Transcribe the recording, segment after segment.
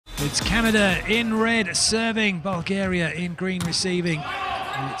It's Canada in red serving, Bulgaria in green receiving.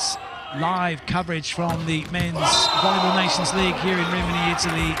 It's live coverage from the Men's Volleyball Nations League here in Rimini,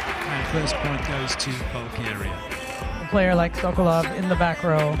 Italy. And first point goes to Bulgaria. A player like Sokolov in the back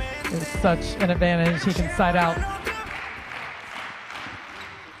row is such an advantage. He can side out.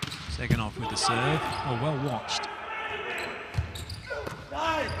 Second off with the serve. Oh, well watched.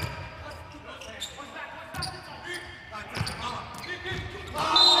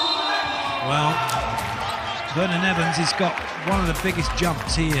 Well, Vernon Evans has got one of the biggest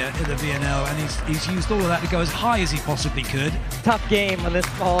jumps here at the VNL, and he's used all of that to go as high as he possibly could. Tough game when this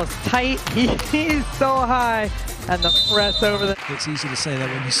ball is tight. He's so high, and the press over the... It's easy to say that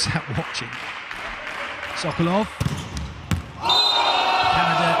when you sat watching. Sokolov.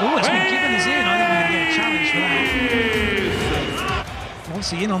 Canada. Oh, it's been given his in. I think we're going to get a challenge for that.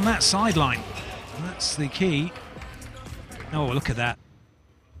 Obviously in on that sideline. That's the key. Oh, look at that.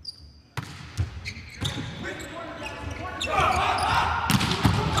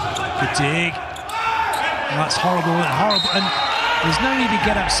 Good dig. Well, that's horrible and horrible. And there's no need to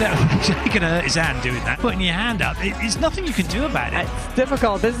get upset. You're going to hurt his hand doing that. Putting your hand up, there's nothing you can do about it. It's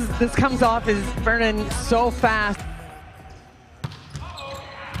difficult. This comes off as Vernon so fast.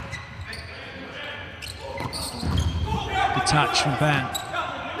 Good touch from Ban.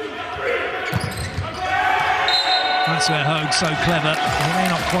 That's where Hoag's so clever. He may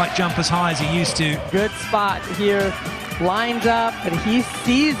not quite jump as high as he used to. Good spot here. Lined up, but he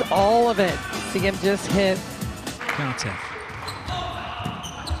sees all of it. See him just hit. Kartev.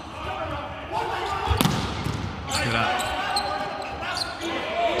 Good up.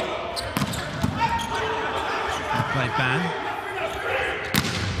 Play Ban.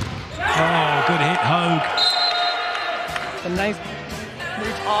 Oh, good hit, Hoag. A nice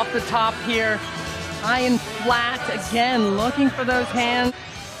reach off the top here. High and flat again, looking for those hands.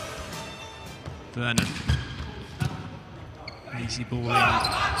 Vernon. Easy ball in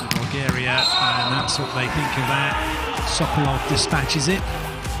to Bulgaria, and that's what they think of that. Sokolov dispatches it.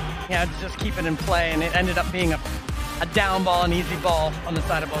 Yeah, just keep it in play, and it ended up being a down ball, an easy ball on the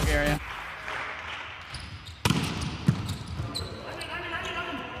side of Bulgaria.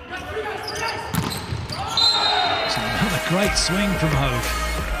 It's another great swing from Hoag.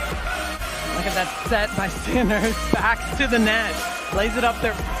 Look at that set by Sanders, back to the net. Lays it up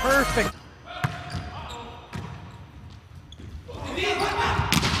there, perfect.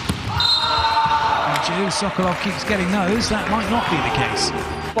 Sokolov keeps getting those, that might not be the case.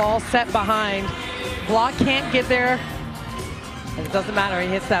 Ball set behind, block can't get there, and it doesn't matter, he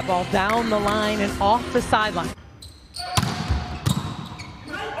hits that ball down the line and off the sideline.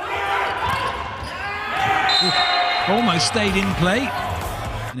 Almost stayed in play,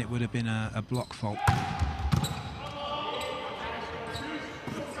 and it would have been a block fault.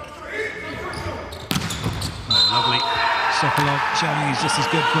 Oh, lovely. Sokolov showing he's just as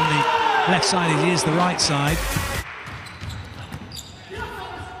good from the left side as he is the right side.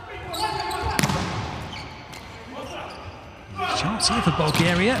 Chance here for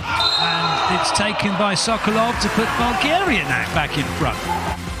Bulgaria, and it's taken by Sokolov to put Bulgaria now back in front.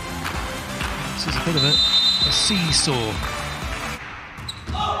 This is a bit of a seesaw.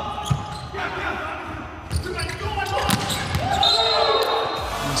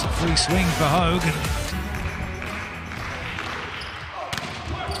 There's a free swing for Hoag.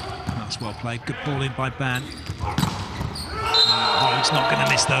 Well played, good ball in by Ban. Hoag's not going to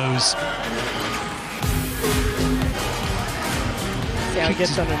miss those. See how he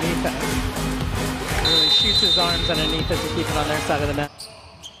gets underneath that. Really shoots his arms underneath it to keep it on their side of the net.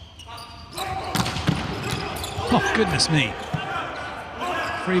 Oh, goodness me.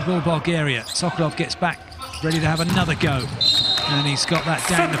 Free ball Bulgaria. Sokolov gets back, ready to have another go. And he's got that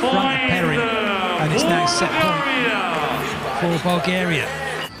down the front of Perrin. And it's now set point for Bulgaria.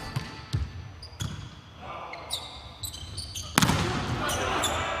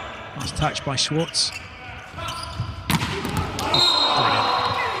 Nice touch by Schwartz. Oh,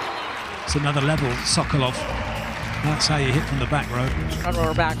 it's another level, Sokolov. That's how you hit from the back row. Front row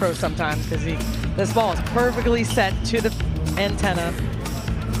or back row sometimes, because this ball is perfectly set to the antenna.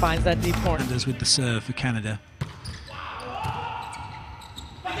 Finds that deep corner. With the serve for Canada.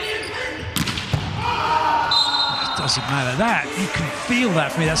 Doesn't matter that. You can feel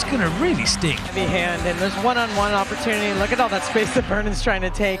that for me. That's going to really sting. Heavy hand, and there's one-on-one opportunity. Look at all that space that Vernon's trying to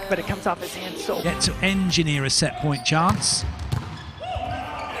take, but it comes off his hand so... Get to engineer a set point chance.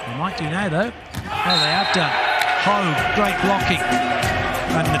 They might do now, though. Oh, they have done. Hoag, great blocking.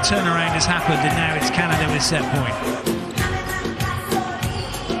 And the turnaround has happened, and now it's Canada with set point.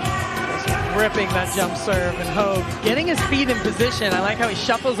 ripping that jump serve, and Hoag getting his feet in position. I like how he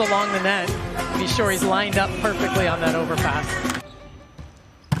shuffles along the net. Be sure he's lined up perfectly on that overpass.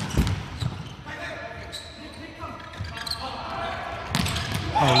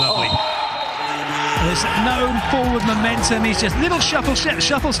 Oh, lovely. There's no forward momentum. He's just little shuffle step,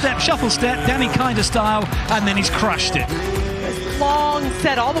 shuffle step, shuffle step, Danny Kinder style, and then he's crushed it. Long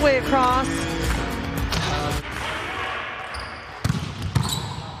set all the way across.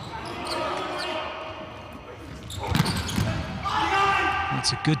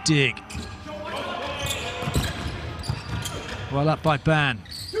 That's a good dig. Well up by Ban.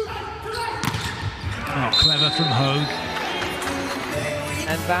 Oh, clever from Hoag.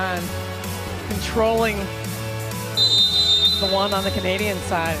 And Ban controlling the one on the Canadian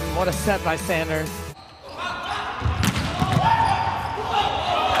side. And what a set by Sanders.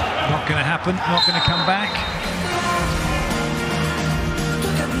 Not going to happen, not going to come back.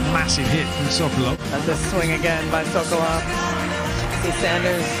 Massive hit from Sokolov. And this swing again by Sokolov. See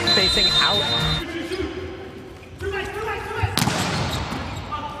Sanders facing out.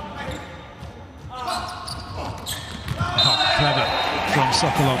 Oh, clever from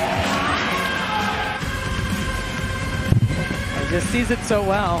Sokolov. He just sees it so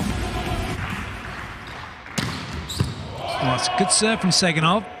well. Oh, it's a good serve from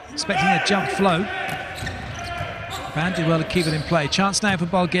Seganov. Expecting a jump float. Ban did well to keep it in play. Chance now for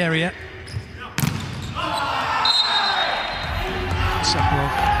Bulgaria.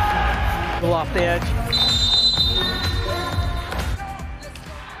 Sokolov. Go off the edge.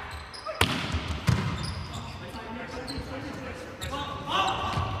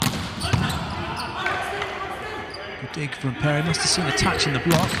 Good dig from Perry. Must have seen a touch in the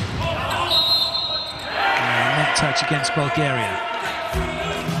block. Net touch against Bulgaria.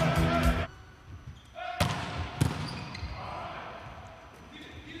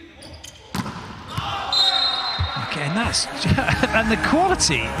 Okay, and that's and the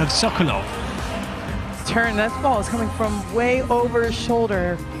quality of Sokolov. Turn, that ball is coming from way over his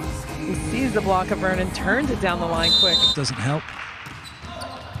shoulder. He sees the block of Vernon, turns it down the line quick. Doesn't help.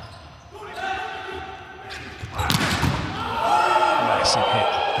 Massive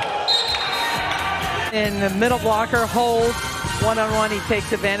hit. In the middle blocker, holds, one-on-one, he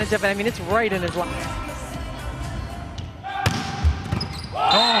takes advantage of it. I mean, it's right in his line.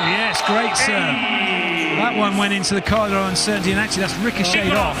 Oh, yes, great serve. That one went into the corridor of uncertainty, and actually that's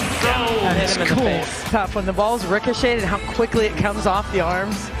ricocheted off. And it's caught. Tough when the ball's ricocheted and how quickly it comes off the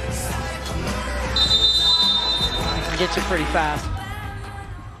arms. It can get you pretty fast.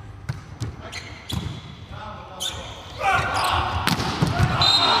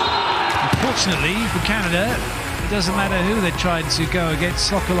 Unfortunately for Canada, it doesn't matter who they're trying to go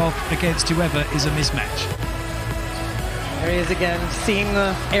against. Sokolov against whoever is a mismatch. There he is again, seeing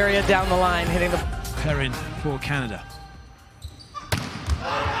the area down the line, hitting the... Perrin for Canada.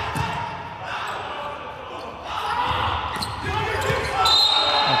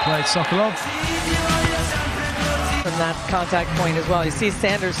 Well played, Sokolov. From that contact point as well. You see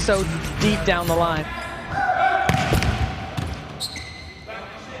Sanders so deep down the line.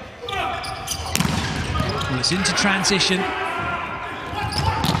 Well, it's into transition.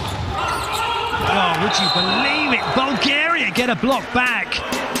 Oh, would you believe it? Bulgaria get a block back.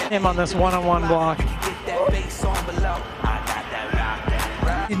 Him on this one-on-one block.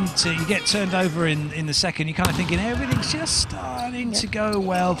 You get turned over in the second, you're kind of thinking everything's just starting to go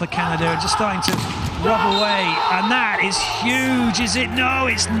well for Canada, just starting to rub away, and that is huge, is it? No,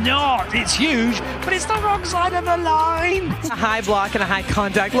 it's not. It's huge, but it's the wrong side of the line. A high block and a high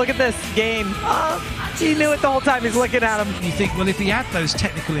contact. Look at this game. He knew it the whole time. He's looking at him. You think, well, if he had those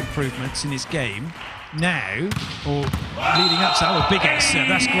technical improvements in his game now, or leading up to that, big X serve,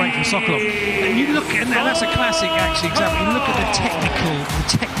 that's great from Sokolov. And you look at that, that's a classic actually example. You look at the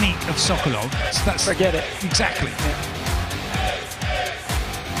technique of Sokolov. So that's, forget it. Exactly. Yeah.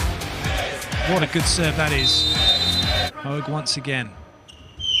 What a good serve that is. Hoag once again.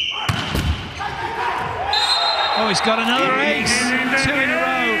 Oh, he's got another ace. 2 in a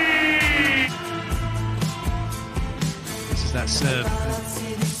row. This is that serve.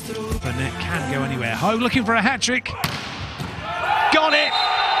 The net can go anywhere. Hoag looking for a hat-trick. Got it!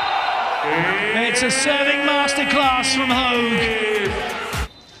 It's a serving masterclass from Hoag.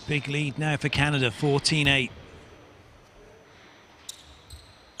 Big lead now for Canada, 14-8. And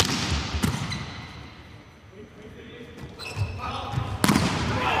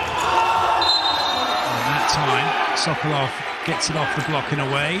that time, Sokolov gets it off the block in a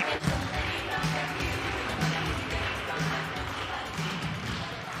way.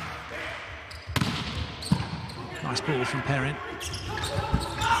 Nice ball from Perrin.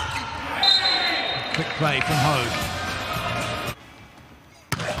 Quick play from Hoag.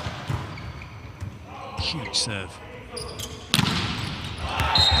 Huge serve.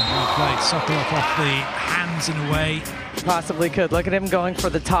 Well played. Sokolov off the hands in a way. Possibly could. Look at him going for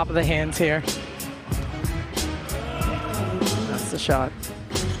the top of the hands here. That's the shot.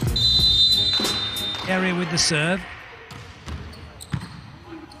 Area with the serve.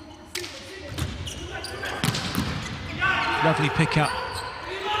 Lovely pick-up.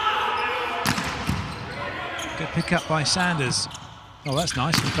 Good pick-up by Sanders. Oh, that's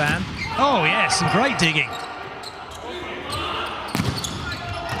nice from Van. Oh, yes, some great digging.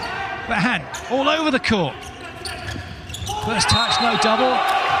 Backhand all over the court. First touch, no double.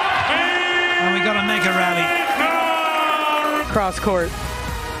 And we got a mega rally. Cross court.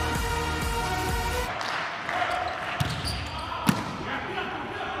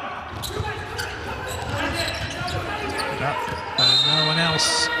 But no one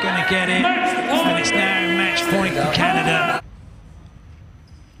else going to get it. And it's now match point for Canada.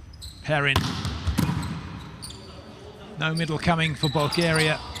 Perrin. No middle coming for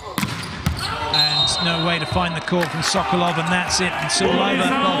Bulgaria. And no way to find the court from Sokolov, and that's it. It's all over.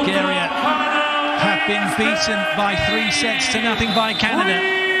 Bulgaria have been beaten by 3 sets to nothing by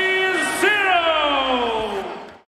Canada.